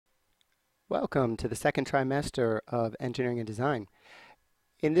Welcome to the second trimester of Engineering and Design.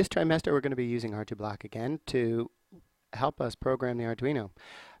 In this trimester, we're going to be using Arduino again to help us program the Arduino.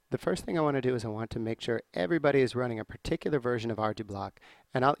 The first thing I want to do is I want to make sure everybody is running a particular version of Arduino,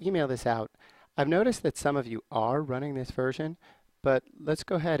 and I'll email this out. I've noticed that some of you are running this version, but let's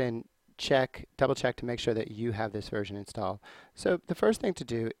go ahead and double check to make sure that you have this version installed. So the first thing to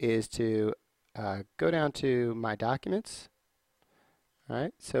do is to go down to My Documents. All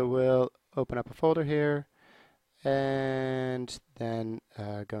right, so we'll open up a folder here and then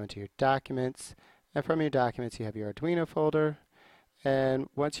go into your documents, and from your documents you have your Arduino folder, and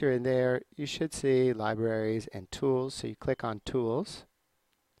once you're in there you should see libraries and tools. So you click on tools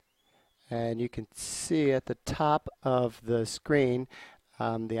and you can see at the top of the screen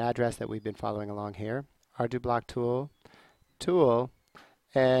the address that we've been following along here, Arduino tool,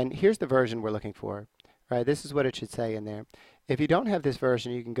 and here's the version we're looking for. Right, this is what it should say in there. If you don't have this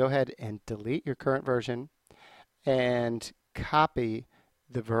version, you can go ahead and delete your current version and copy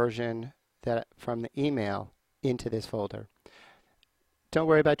the version from the email into this folder. Don't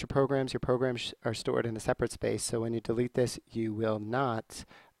worry about your programs. Your programs are stored in a separate space, so when you delete this, you will not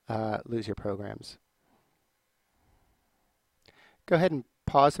lose your programs. Go ahead and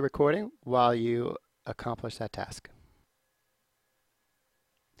pause the recording while you accomplish that task.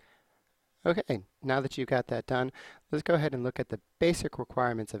 Okay, now that you've got that done, let's go ahead and look at the basic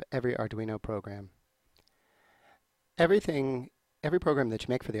requirements of every Arduino program. Every program that you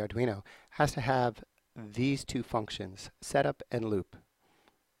make for the Arduino has to have these two functions, setup and loop.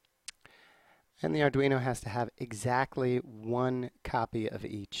 And the Arduino has to have exactly one copy of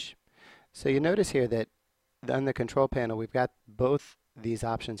each. So you notice here that on the control panel we've got both these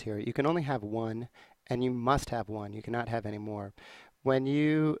options here. You can only have one, and you must have one. You cannot have any more. When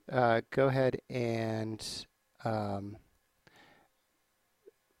you go ahead and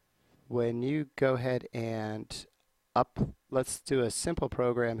let's do a simple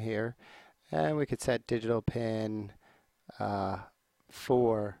program here, and we could set digital pin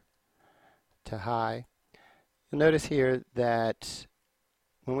 4 to high. You'll notice here that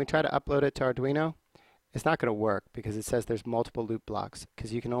when we try to upload it to Arduino, it's not going to work because it says there's multiple loop blocks,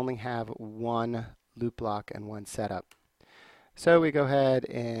 because you can only have one loop block and one setup. So we go ahead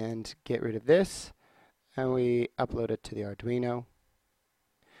and get rid of this, and we upload it to the Arduino.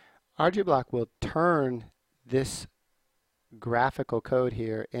 Arduino will turn this graphical code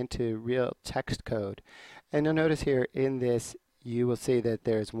here into real text code. And you'll notice here in this, you will see that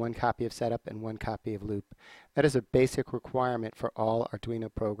there's one copy of setup and one copy of loop. That is a basic requirement for all Arduino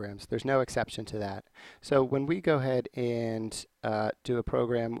programs. There's no exception to that. So when we go ahead and do a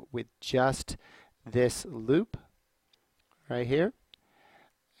program with just this loop right here,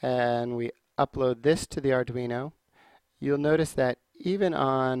 and we upload this to the Arduino, you'll notice that even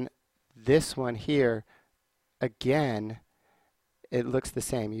on this one here, again, it looks the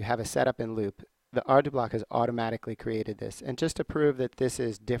same. You have a setup and loop. The Arduino has automatically created this. And just to prove that this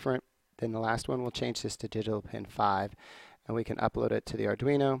is different than the last one, we'll change this to digital pin 5, and we can upload it to the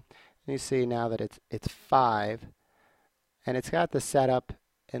Arduino. And you see now that it's 5, and it's got the setup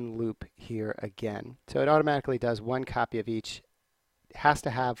and loop here again. So it automatically does one copy of each. It has to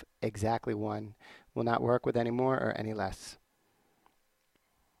have exactly one. Will not work with any more or any less.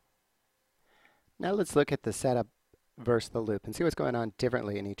 Now let's look at the setup versus the loop and see what's going on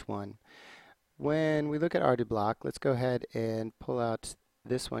differently in each one. When we look at Arduino, let's go ahead and pull out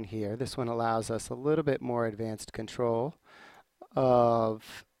this one here. This one allows us a little bit more advanced control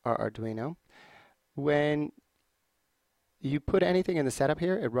of our Arduino. When you put anything in the setup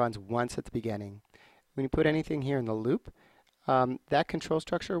here, it runs once at the beginning. When you put anything here in the loop, that control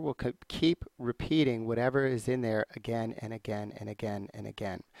structure will keep repeating whatever is in there again and again and again and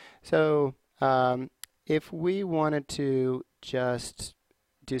again. So if we wanted to just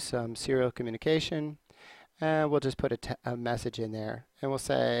do some serial communication, we'll just put a message in there, and we'll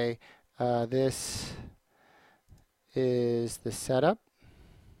say this is the setup.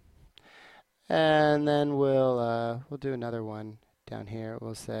 And then we'll do another one down here.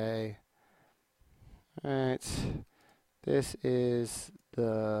 We'll say, all right, this is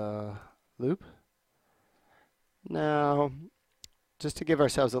the loop. Now, just to give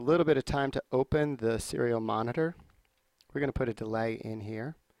ourselves a little bit of time to open the serial monitor, we're going to put a delay in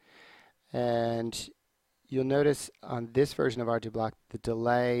here. And you'll notice on this version of Arduino, the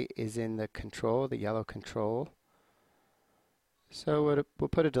delay is in the control, the yellow control. So we'll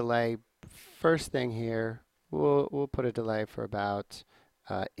put a delay. First thing here, we'll put a delay for about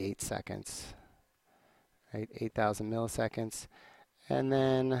 8 seconds, right? 8,000 milliseconds, and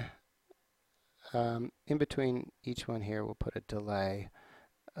then in between each one here, we'll put a delay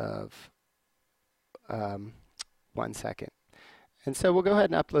of 1 second. And so we'll go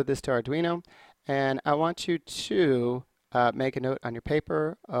ahead and upload this to Arduino, and I want you to make a note on your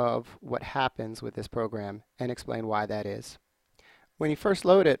paper of what happens with this program and explain why that is. When you first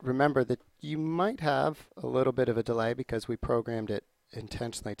load it, remember that you might have a little bit of a delay because we programmed it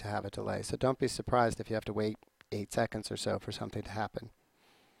intentionally to have a delay. So don't be surprised if you have to wait 8 seconds or so for something to happen.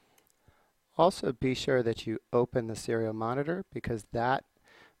 Also be sure that you open the serial monitor, because that,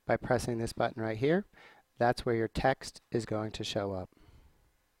 by pressing this button right here, that's where your text is going to show up.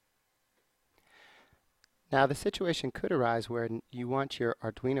 Now the situation could arise where you want your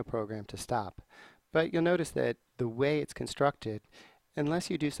Arduino program to stop, but you'll notice that the way it's constructed, unless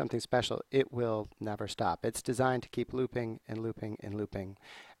you do something special, it will never stop. It's designed to keep looping and looping and looping.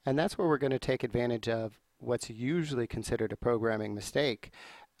 And that's where we're going to take advantage of what's usually considered a programming mistake,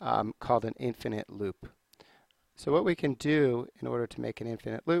 called an infinite loop. So what we can do in order to make an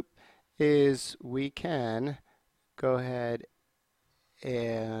infinite loop is we can go ahead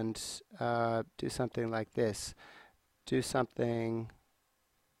and do something like this. Use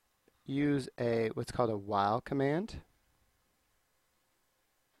what's called a while command.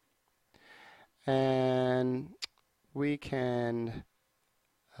 And we can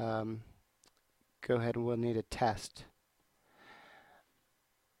go ahead and we'll need a test.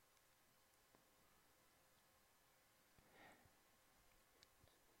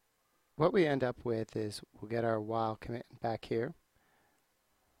 What we end up with is we'll get our while command back here,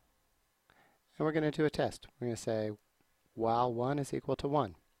 and we're going to do a test. We're going to say while 1 is equal to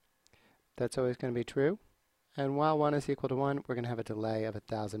 1. That's always going to be true. And while 1 is equal to 1, we're going to have a delay of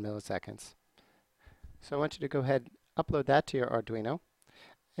 1,000 milliseconds. So I want you to go ahead and upload that to your Arduino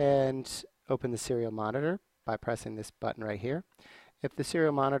and open the serial monitor by pressing this button right here. If the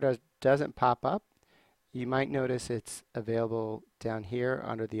serial monitor doesn't pop up, you might notice it's available down here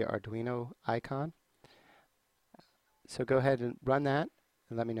under the Arduino icon. So go ahead and run that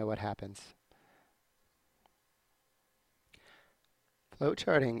and let me know what happens.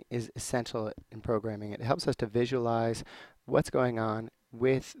 Flowcharting is essential in programming. It helps us to visualize what's going on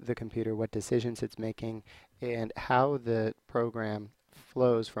with the computer, what decisions it's making, and how the program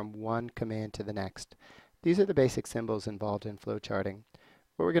flows from one command to the next. These are the basic symbols involved in flowcharting.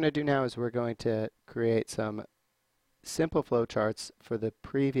 What we're going to do now is we're going to create some simple flowcharts for the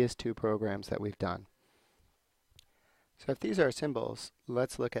previous 2 programs that we've done. So if these are symbols,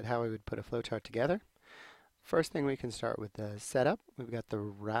 let's look at how we would put a flowchart together. First thing, we can start with the setup. We've got the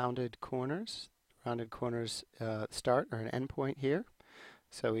rounded corners. Rounded corners start or an endpoint here.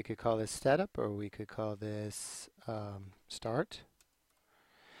 So we could call this setup, or we could call this start.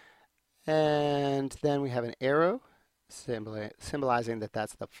 And then we have an arrow symbolizing that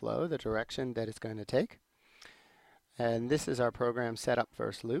that's the flow, the direction that it's going to take. And this is our program setup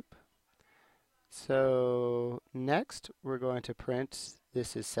first loop. So next we're going to print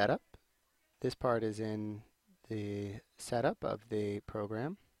this is setup. This part is in the setup of the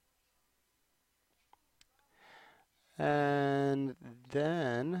program. And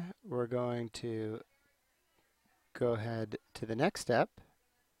then we're going to go ahead to the next step.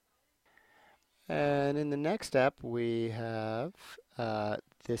 And in the next step we have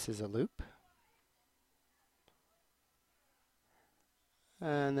this is a loop.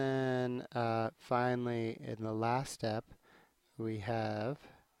 And then finally in the last step we have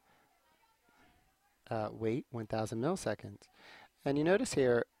wait 1,000 milliseconds. And you notice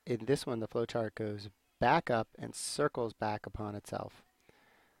here in this one the flowchart goes back up and circles back upon itself.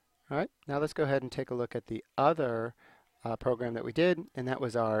 All right, now let's go ahead and take a look at the other program that we did, and that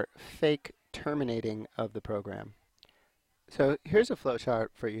was our fake terminating of the program. So here's a flowchart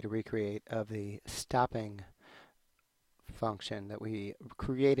for you to recreate of the stopping function that we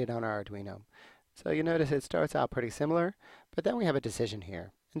created on our Arduino. So you notice it starts out pretty similar, but then we have a decision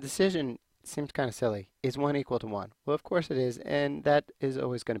here. And decision seems kind of silly. Is 1 equal to 1? Well, of course it is, and that is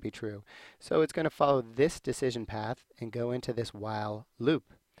always going to be true. So it's going to follow this decision path and go into this while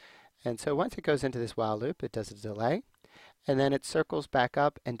loop. And so once it goes into this while loop, it does a delay, and then it circles back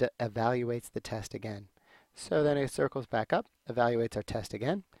up and evaluates the test again. So then it circles back up, evaluates our test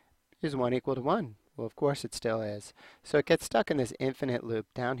again. Is 1 equal to 1? Well, of course it still is. So it gets stuck in this infinite loop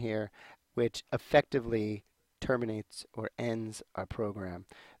down here, which effectively terminates or ends our program.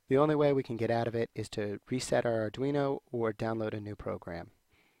 The only way we can get out of it is to reset our Arduino or download a new program.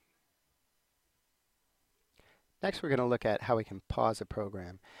 Next, we're going to look at how we can pause a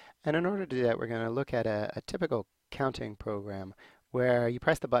program. And in order to do that, we're going to look at a typical counting program where you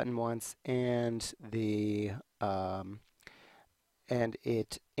press the button once and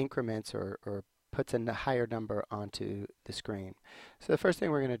it increments or puts a higher number onto the screen. So the first thing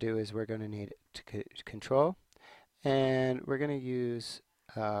we're going to do is we're going to need control, and we're going to use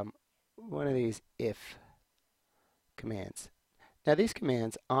one of these if commands. Now these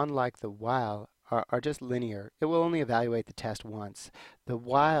commands, unlike the while, are just linear. It will only evaluate the test once. The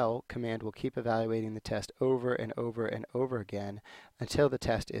while command will keep evaluating the test over and over and over again until the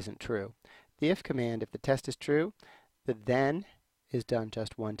test isn't true. The if command, if the test is true, the then is done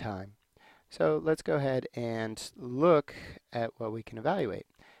just one time. So let's go ahead and look at what we can evaluate.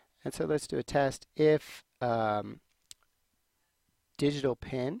 And so let's do a test if digital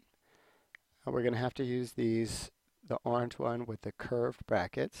pin. We're going to have to use the orange one with the curved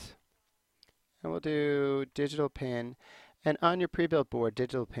brackets. And we'll do digital pin. And on your pre-built board,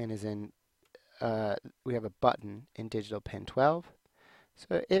 digital pin is in, we have a button in digital pin 12.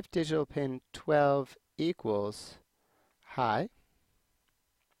 So if digital pin 12 equals high,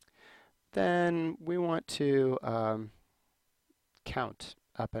 then we want to count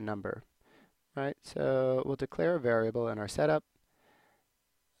up a number, right? So we'll declare a variable in our setup.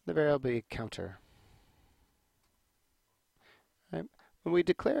 The variable will be counter. Right? When we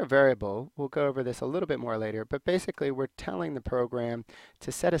declare a variable, we'll go over this a little bit more later, but basically we're telling the program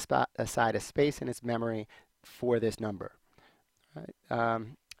to set aside a space in its memory for this number. Right?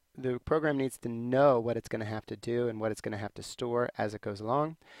 The program needs to know what it's going to have to do and what it's going to have to store as it goes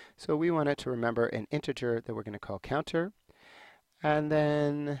along. So we want it to remember an integer that we're going to call counter. And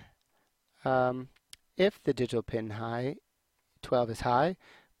then if the digital pin 12 is high,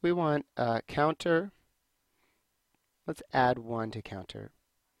 we want counter. Let's add 1 to counter.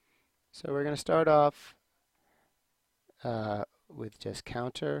 So we're going to start off with just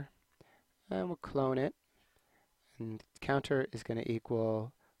counter, and we'll clone it. And counter is going to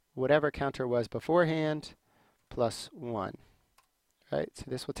equal whatever counter was beforehand plus 1. Right? So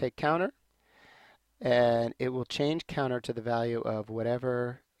this will take counter, and it will change counter to the value of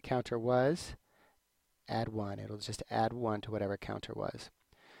whatever counter was, add 1. It'll just add 1 to whatever counter was.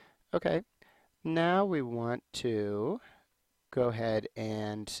 Okay, now we want to go ahead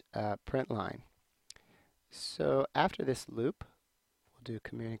and print line. So after this loop, we'll do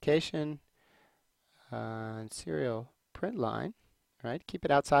communication and serial print line. Right? Keep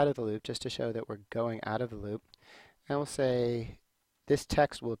it outside of the loop just to show that we're going out of the loop. And we'll say this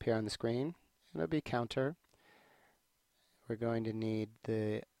text will appear on the screen. It'll be counter. We're going to need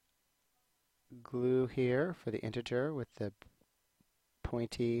the glue here for the integer with the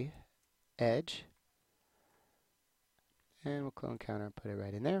pointy edge. And we'll clone counter and put it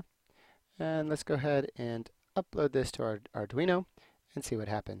right in there. And let's go ahead and upload this to our Arduino and see what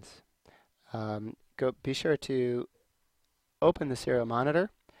happens. Be sure to open the serial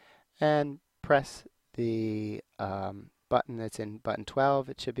monitor and press the button that's in button 12.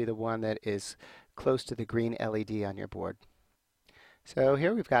 It should be the one that is close to the green LED on your board. So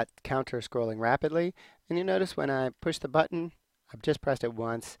here we've got counter scrolling rapidly, and you notice when I push the button, I've just pressed it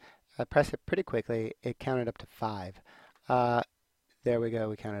once, I press it pretty quickly, it counted up to 5. There we go,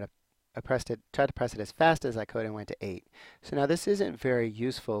 we counted up. I tried to press it as fast as I could and went to 8. So now this isn't very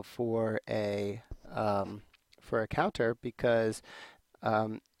useful for a counter because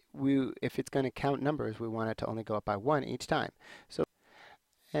if it's going to count numbers, we want it to only go up by 1 each time. So,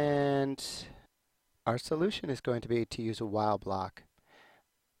 and our solution is going to be to use a while block.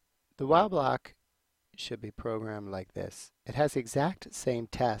 The while block should be programmed like this. It has the exact same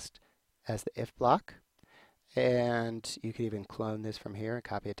test as the if block, and you could even clone this from here and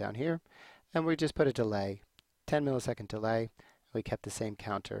copy it down here, and we just put a delay, 10 millisecond delay, and we kept the same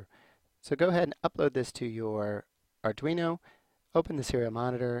counter. So go ahead and upload this to your Arduino, open the serial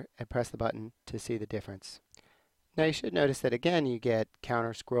monitor, and press the button to see the difference. Now you should notice that again you get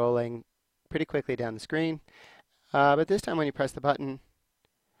counter scrolling pretty quickly down the screen, but this time when you press the button,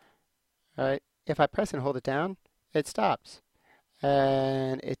 right, if I press and hold it down, it stops.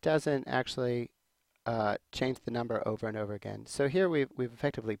 And it doesn't actually change the number over and over again. So here we've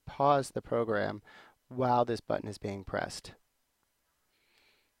effectively paused the program while this button is being pressed.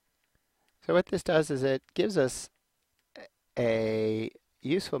 So what this does is it gives us a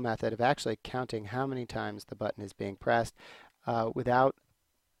useful method of actually counting how many times the button is being pressed without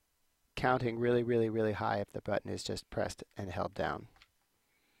counting really, really, really high if the button is just pressed and held down.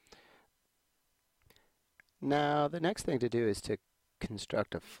 Now the next thing to do is to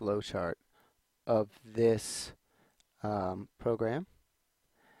construct a flowchart of this program.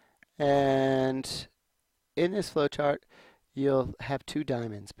 And in this flowchart, you'll have 2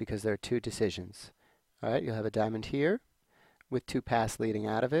 diamonds because there are 2 decisions. All right, you'll have a diamond here with 2 paths leading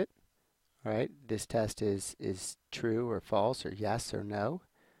out of it. All right, this test is true or false or yes or no.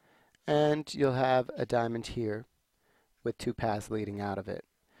 and you'll have a diamond here with two paths leading out of it,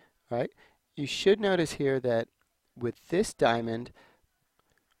 right? You should notice here that with this diamond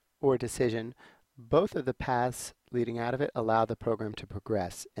or decision, both of the paths leading out of it allow the program to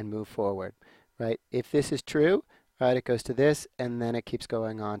progress and move forward, right? If this is true, right, it goes to this and then it keeps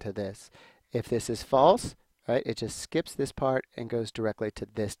going on to this. If this is false, right, it just skips this part and goes directly to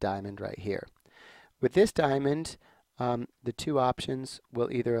this diamond right here. With this diamond, the two options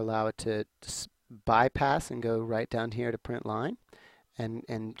will either allow it to bypass and go right down here to print line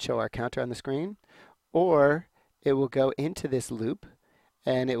and show our counter on the screen, or it will go into this loop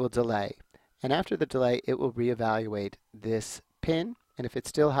and it will delay. And after the delay, it will reevaluate this pin, and if it's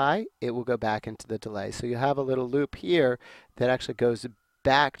still high, it will go back into the delay. So you have a little loop here that actually goes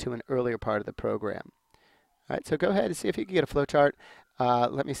back to an earlier part of the program. All right, so go ahead and see if you can get a flowchart.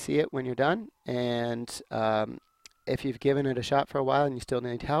 Let me see it when you're done, and if you've given it a shot for a while and you still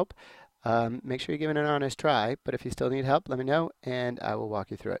need help, make sure you're giving it an honest try. But if you still need help, let me know, and I will walk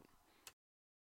you through it.